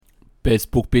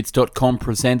BestBookBits.com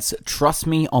presents Trust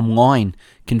Me Online,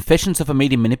 Confessions of a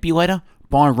Media Manipulator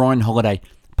by Ryan Holiday,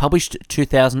 published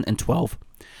 2012.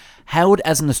 Hailed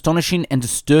as an astonishing and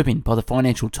disturbing by the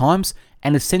Financial Times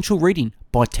and essential reading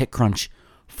by TechCrunch,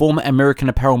 former American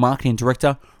Apparel marketing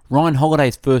director Ryan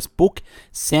Holiday's first book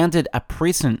sounded a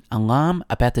prescient alarm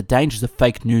about the dangers of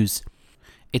fake news.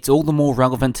 It's all the more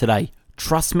relevant today.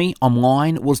 Trust Me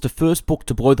Online was the first book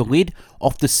to blow the lid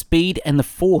off the speed and the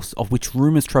force of which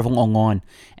rumours travel online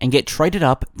and get traded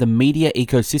up the media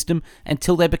ecosystem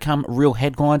until they become real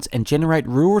headlines and generate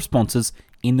real responses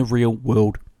in the real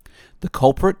world. The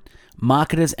culprit?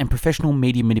 Marketers and professional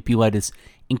media manipulators,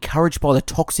 encouraged by the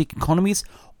toxic economies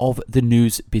of the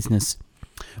news business.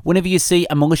 Whenever you see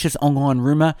a malicious online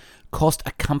rumour cost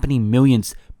a company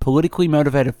millions, politically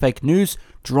motivated fake news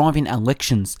driving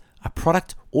elections, a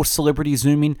product or celebrity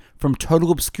zooming from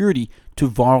total obscurity to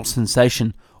viral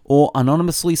sensation, or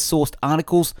anonymously sourced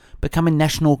articles become a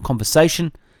national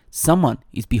conversation, someone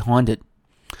is behind it.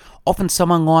 Often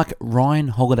someone like Ryan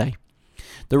Holiday.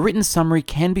 The written summary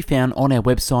can be found on our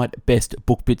website,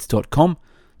 bestbookbits.com.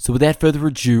 So without further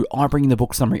ado, I bring the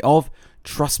book summary of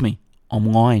Trust Me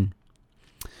Online.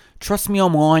 Trust Me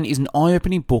Online is an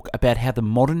eye-opening book about how the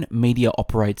modern media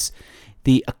operates,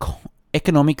 the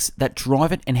economics that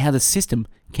drive it, and how the system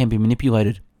can be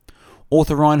manipulated.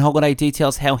 Author Ryan Holiday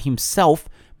details how himself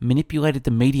manipulated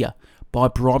the media by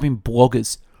bribing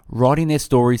bloggers, writing their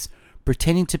stories,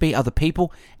 pretending to be other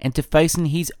people, and to facing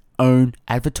his own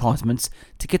advertisements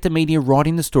to get the media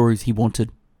writing the stories he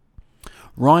wanted.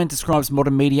 Ryan describes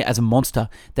modern media as a monster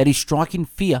that is striking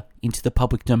fear into the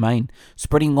public domain,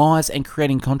 spreading lies and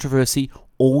creating controversy,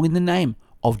 all in the name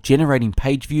of generating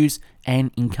page views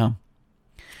and income.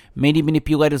 Media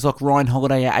manipulators like Ryan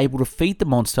Holiday are able to feed the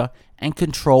monster and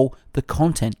control the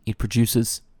content it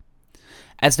produces.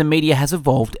 As the media has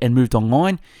evolved and moved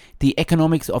online, the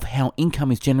economics of how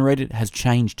income is generated has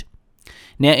changed.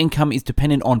 Now income is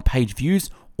dependent on page views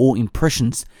or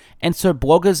impressions, and so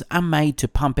bloggers are made to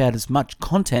pump out as much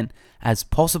content as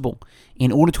possible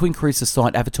in order to increase the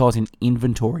site advertising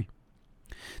inventory.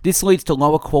 This leads to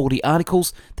lower quality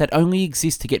articles that only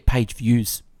exist to get page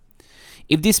views.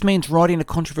 If this means writing a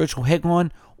controversial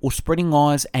headline or spreading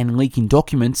lies and leaking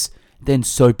documents, then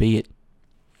so be it.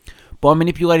 By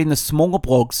manipulating the smaller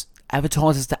blogs,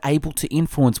 advertisers are able to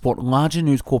influence what larger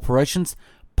news corporations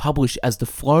publish as the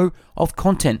flow of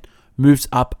content moves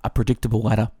up a predictable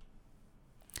ladder.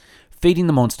 Feeding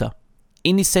the monster.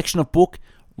 In this section of book,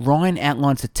 Ryan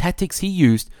outlines the tactics he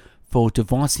used for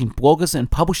devising bloggers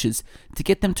and publishers to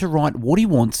get them to write what he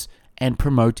wants and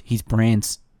promote his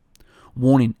brands.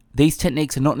 Warning, these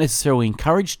techniques are not necessarily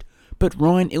encouraged, but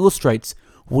Ryan illustrates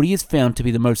what he has found to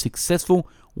be the most successful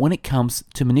when it comes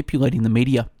to manipulating the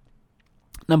media.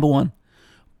 Number 1.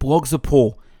 Blogs are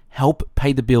poor. Help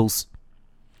pay the bills.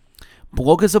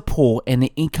 Bloggers are poor and their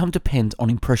income depends on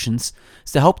impressions,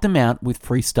 so help them out with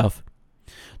free stuff.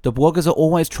 The bloggers are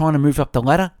always trying to move up the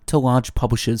ladder to large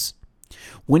publishers.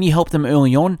 When you help them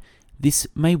early on, this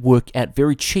may work out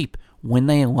very cheap when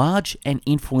they are large and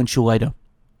influential later.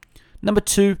 Number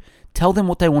 2, tell them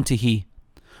what they want to hear.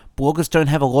 Bloggers don't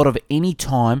have a lot of any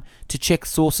time to check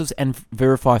sources and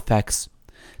verify facts.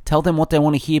 Tell them what they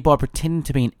want to hear by pretending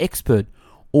to be an expert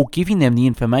or giving them the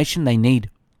information they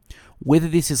need. Whether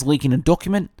this is leaking a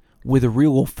document, whether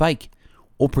real or fake,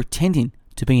 or pretending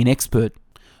to be an expert,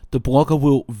 the blogger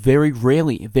will very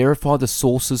rarely verify the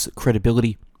source's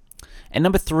credibility. And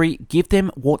number 3, give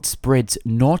them what spreads,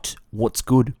 not what's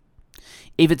good.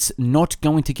 If it's not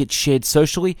going to get shared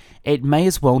socially, it may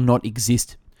as well not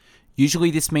exist. Usually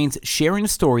this means sharing a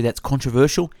story that's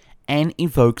controversial and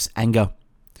invokes anger.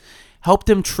 Help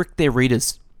them trick their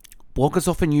readers. Bloggers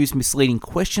often use misleading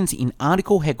questions in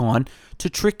article headline to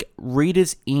trick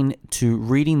readers into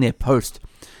reading their post.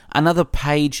 Another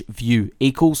page view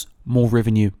equals more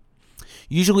revenue.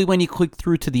 Usually when you click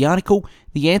through to the article,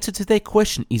 the answer to their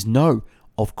question is no,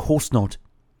 of course not.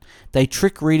 They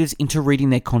trick readers into reading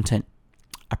their content.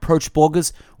 Approach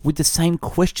bloggers with the same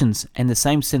questions and the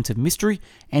same sense of mystery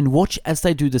and watch as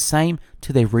they do the same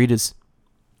to their readers.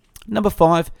 Number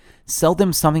 5, sell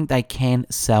them something they can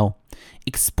sell.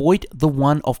 Exploit the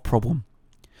one-off problem.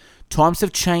 Times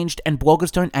have changed and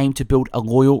bloggers don't aim to build a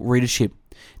loyal readership.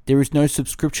 There is no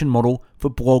subscription model for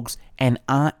blogs and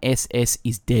RSS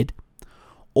is dead.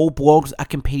 All blogs are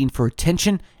competing for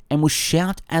attention and will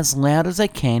shout as loud as they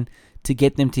can to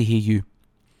get them to hear you.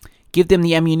 Give them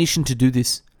the ammunition to do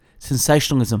this.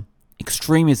 Sensationalism,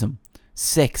 extremism,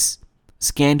 sex,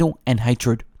 scandal and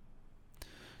hatred.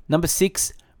 Number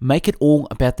 6, make it all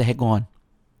about the headline.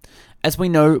 As we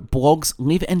know, blogs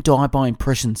live and die by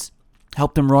impressions.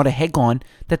 Help them write a headline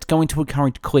that's going to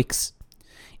encourage clicks.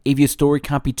 If your story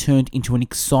can't be turned into an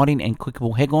exciting and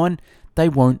clickable headline, they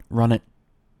won't run it.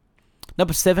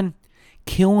 Number 7,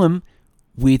 kill them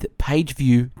with page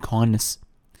view kindness.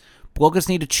 Bloggers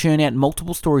need to churn out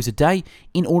multiple stories a day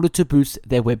in order to boost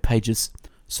their web pages.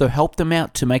 So help them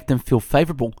out to make them feel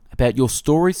favorable about your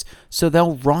stories so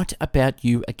they'll write about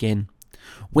you again.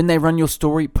 When they run your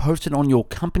story, post it on your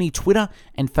company Twitter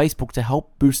and Facebook to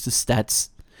help boost the stats.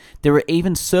 There are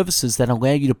even services that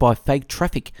allow you to buy fake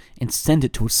traffic and send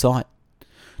it to a site.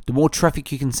 The more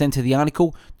traffic you can send to the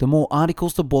article, the more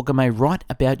articles the blogger may write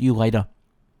about you later.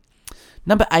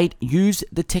 Number 8, use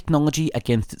the technology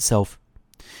against itself.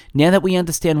 Now that we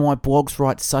understand why blogs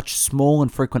write such small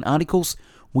and frequent articles,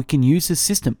 we can use the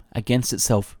system against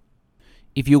itself.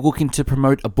 If you're looking to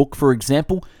promote a book, for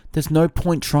example, there's no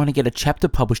point trying to get a chapter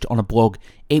published on a blog.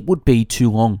 It would be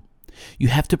too long. You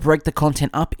have to break the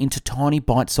content up into tiny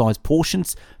bite-sized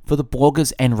portions for the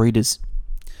bloggers and readers.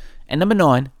 And number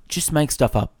 9, just make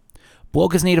stuff up.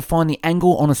 Bloggers need to find the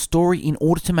angle on a story in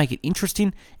order to make it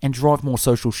interesting and drive more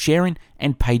social sharing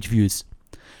and page views.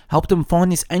 Help them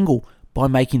find this angle by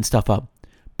making stuff up,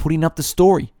 putting up the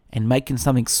story and making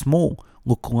something small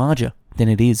look larger than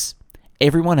it is.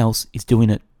 Everyone else is doing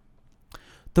it.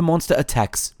 The monster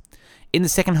attacks. In the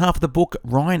second half of the book,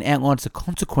 Ryan outlines the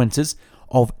consequences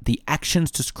of the actions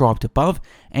described above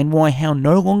and why How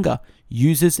no longer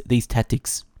uses these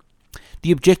tactics.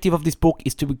 The objective of this book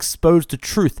is to expose the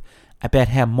truth about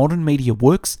how modern media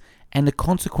works and the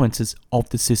consequences of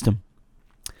the system.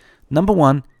 Number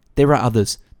 1, there are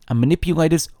others, a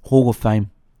manipulator's hall of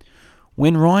fame.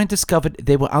 When Ryan discovered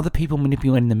there were other people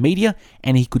manipulating the media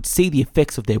and he could see the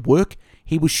effects of their work,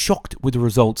 he was shocked with the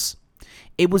results.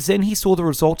 It was then he saw the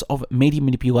results of media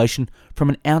manipulation from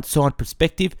an outside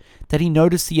perspective that he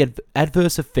noticed the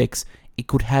adverse effects it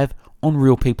could have on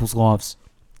real people's lives.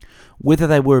 Whether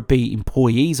they were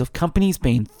employees of companies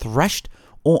being thrashed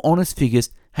or honest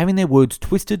figures having their words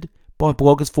twisted by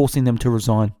bloggers forcing them to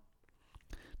resign.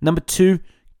 Number 2,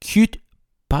 cute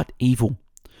but evil.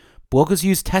 Bloggers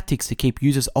use tactics to keep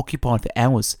users occupied for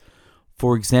hours.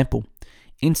 For example,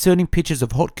 inserting pictures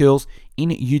of hot girls in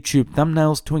YouTube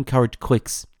thumbnails to encourage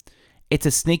clicks. It's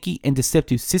a sneaky and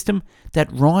deceptive system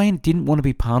that Ryan didn't want to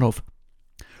be part of.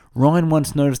 Ryan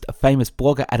once noticed a famous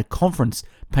blogger at a conference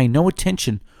pay no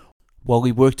attention while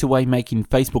he worked away making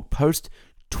Facebook posts,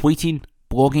 tweeting,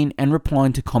 blogging, and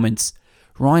replying to comments.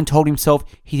 Ryan told himself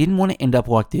he didn't want to end up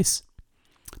like this.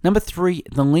 Number 3,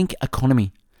 the link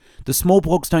economy. The small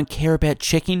blogs don't care about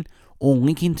checking or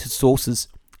linking to sources.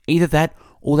 Either that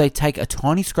or they take a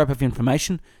tiny scrap of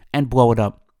information and blow it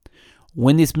up.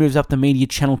 When this moves up the media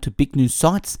channel to big news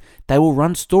sites, they will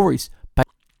run stories,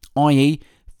 i.e.,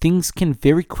 things can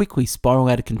very quickly spiral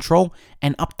out of control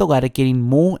and up the ladder, getting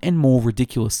more and more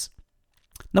ridiculous.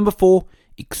 Number 4,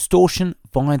 extortion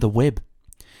via the web.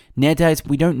 Nowadays,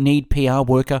 we don't need PR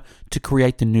worker to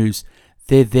create the news.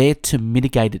 They're there to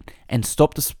mitigate it and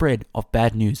stop the spread of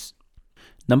bad news.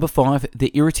 Number 5,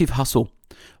 the iterative hustle.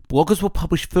 Bloggers will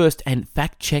publish first and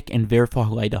fact check and verify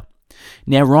later.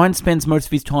 Now, Ryan spends most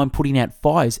of his time putting out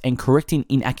fires and correcting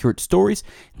inaccurate stories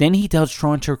than he does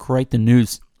trying to create the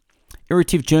news.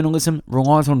 Iterative journalism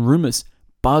relies on rumors,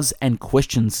 buzz, and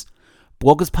questions.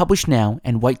 Bloggers publish now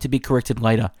and wait to be corrected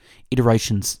later.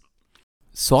 Iterations.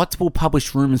 Sites will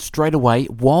publish rumors straight away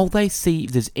while they see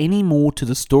if there's any more to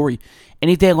the story,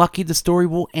 and if they're lucky, the story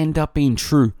will end up being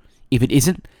true. If it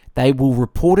isn't, they will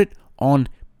report it on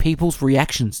people's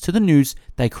reactions to the news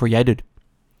they created.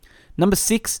 Number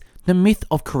 6, the myth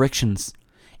of corrections.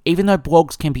 Even though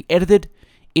blogs can be edited,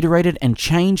 iterated, and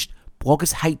changed,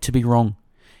 bloggers hate to be wrong.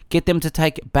 Get them to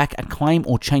take back a claim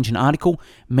or change an article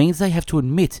means they have to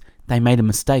admit they made a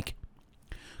mistake.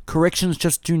 Corrections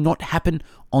just do not happen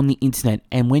on the internet,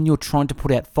 and when you're trying to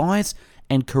put out fires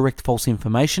and correct false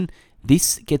information,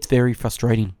 this gets very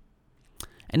frustrating.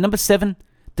 And number 7,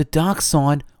 the dark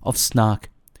side of snark.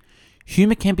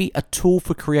 Humor can be a tool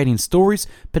for creating stories,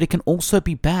 but it can also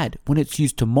be bad when it's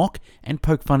used to mock and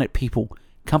poke fun at people,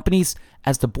 companies,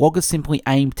 as the bloggers simply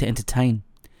aim to entertain.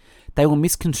 They will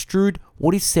misconstrue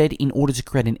what is said in order to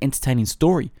create an entertaining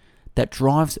story that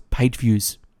drives page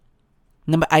views.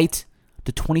 Number 8,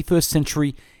 the 21st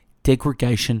century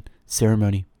degradation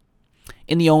ceremony.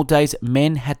 In the old days,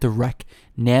 men had the rack.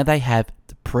 Now they have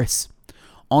the press.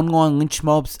 Online lynch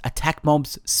mobs, attack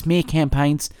mobs, smear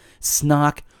campaigns,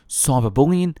 snark,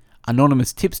 cyberbullying,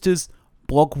 anonymous tipsters,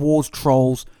 blog wars,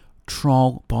 trolls,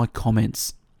 troll by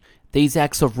comments. These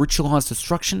acts of ritualized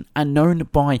destruction are known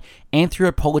by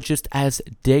anthropologists as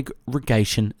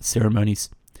degradation ceremonies.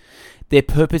 Their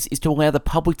purpose is to allow the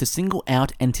public to single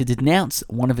out and to denounce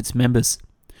one of its members,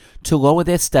 to lower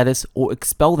their status or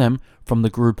expel them from the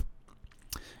group.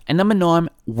 And number 9,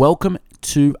 Welcome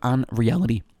to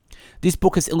Unreality. This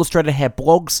book has illustrated how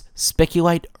blogs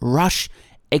speculate, rush,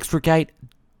 extricate,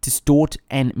 distort,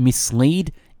 and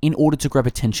mislead in order to grab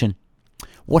attention.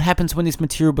 What happens when this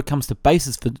material becomes the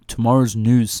basis for tomorrow's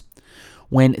news?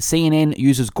 When CNN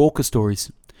uses Gawker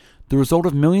stories? The result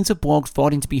of millions of blogs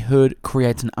fighting to be heard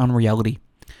creates an unreality.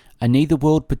 A neither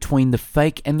world between the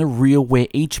fake and the real where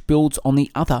each builds on the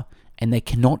other and they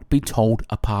cannot be told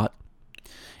apart.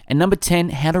 And number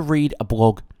 10, how to read a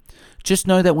blog. Just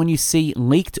know that when you see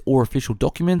leaked or official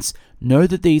documents, know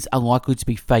that these are likely to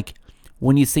be fake.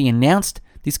 When you see announced,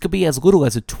 this could be as little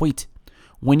as a tweet.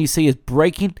 When you see as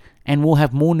breaking, and we'll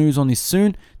have more news on this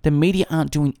soon, the media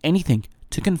aren't doing anything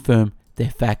to confirm their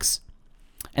facts.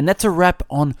 And that's a wrap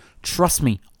on Trust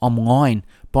Me, I'm Lying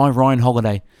by Ryan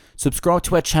Holiday. Subscribe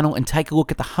to our channel and take a look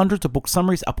at the hundreds of book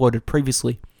summaries uploaded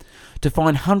previously. To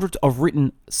find hundreds of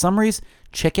written summaries,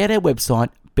 check out our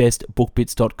website,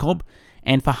 bestbookbits.com.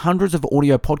 And for hundreds of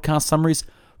audio podcast summaries,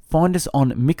 find us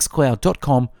on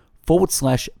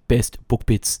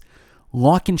mixcloud.com/bestbookbits.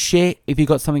 Like and share if you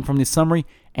got something from this summary,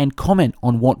 and comment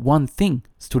on what one thing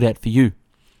stood out for you.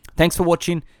 Thanks for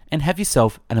watching, and have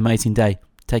yourself an amazing day.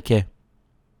 Take care.